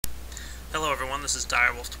Hello everyone, this is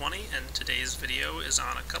Direwolf20 and today's video is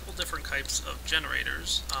on a couple different types of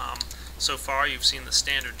generators. So far you've seen the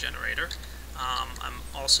standard generator. I'm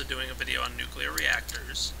also doing a video on nuclear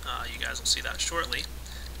reactors. You guys will see that shortly.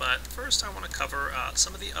 But first I want to cover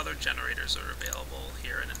some of the other generators that are available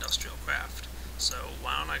here in IndustrialCraft. So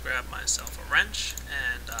why don't I grab myself a wrench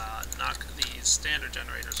and knock these standard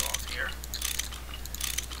generators off here.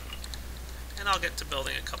 And I'll get to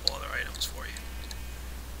building a couple other items for you.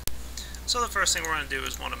 So the first thing we're going to do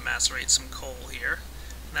is want to macerate some coal here,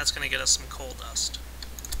 and that's going to get us some coal dust.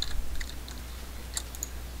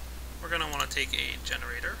 We're going to want to take a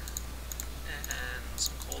generator and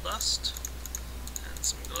some coal dust and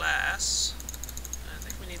some glass. And I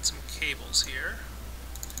think we need some cables here.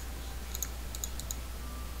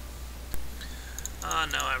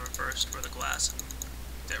 No, I reversed for the glass.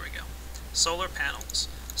 There we go. Solar panels.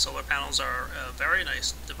 Solar panels are a very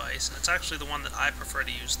nice device, and it's actually the one that I prefer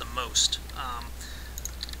to use the most.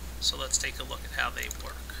 So let's take a look at how they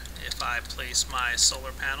work. If I place my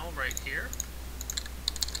solar panel right here,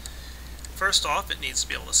 first off, it needs to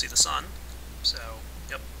be able to see the sun. So,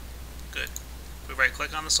 yep, good. If we right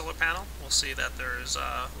click on the solar panel, we'll see that there's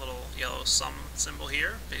a little yellow sun symbol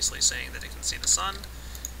here, basically saying that it can see the sun.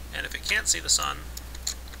 And if it can't see the sun,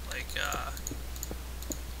 like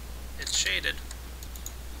it's shaded,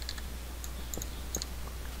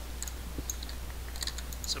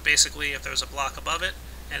 so basically if there's a block above it,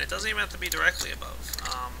 and it doesn't even have to be directly above,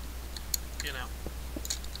 you know,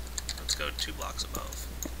 let's go 2 blocks above.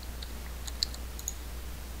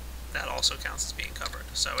 That also counts as being covered.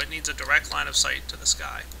 So it needs a direct line of sight to the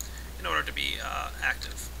sky in order to be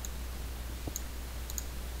active.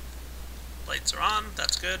 Lights are on,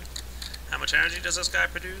 that's good. How much energy does this guy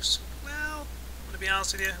produce? Well, to be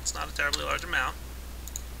honest with you, it's not a terribly large amount.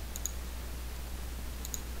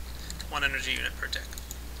 1 energy unit per tick.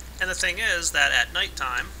 And the thing is that at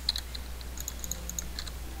nighttime,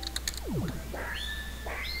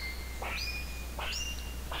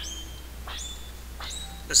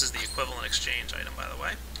 this is the equivalent exchange item, by the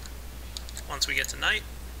way. Once we get to night,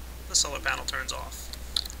 the solar panel turns off.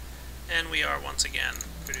 And we are once again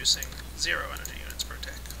producing 0 energy units per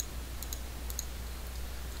tick.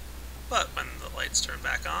 But when the lights turn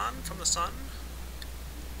back on from the sun,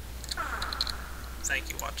 thank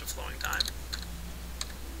you, watch of flowing time,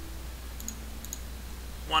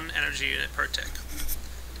 1 energy unit per tick.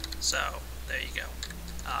 So, there you go.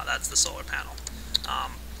 That's the solar panel.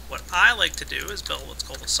 What I like to do is build what's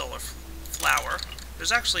called a solar flower.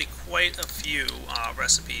 There's actually quite a few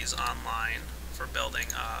recipes online for building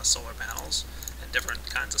solar panels and different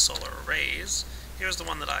kinds of solar arrays. Here's the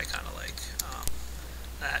one that I kind of like.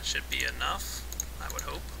 That should be enough, I would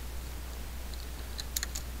hope.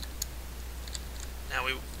 Now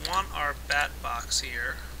we want our bat box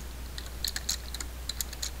here.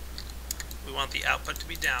 We want the output to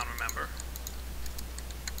be down, remember.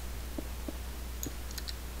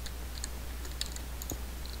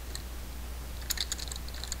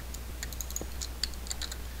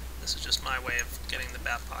 This is just my way of getting the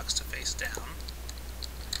bat box to face down.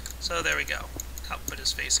 So there we go. Output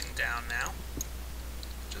is facing down now,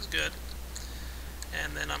 which is good.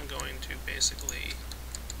 And then I'm going to basically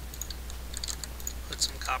put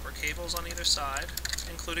some copper cables on either side,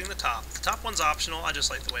 including the top. The top one's optional, I just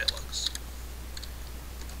like the way it looks.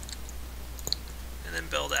 And then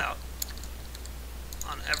build out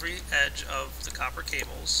on every edge of the copper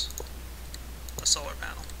cables a solar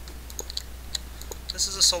panel. This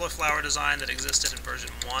is a solar flower design that existed in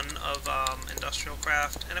version 1 of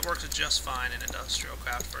IndustrialCraft, and it works just fine in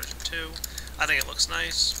IndustrialCraft version 2. I think it looks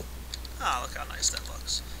nice. Look how nice that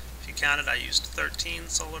looks. If you counted, I used 13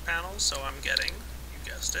 solar panels, so I'm getting, you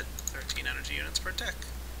guessed it, 13 energy units per tick.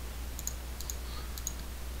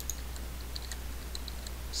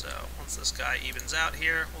 So once this guy evens out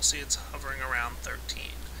here, we'll see it's hovering around 13.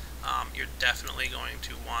 You're definitely going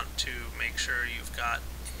to want to make sure you've got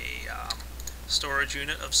a storage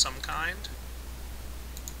unit of some kind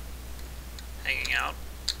hanging out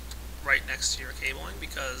right next to your cabling,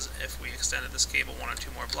 because if we extended this cable 1 or 2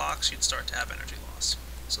 more blocks, you'd start to have energy loss.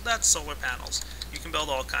 So that's solar panels. You can build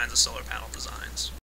all kinds of solar panel designs.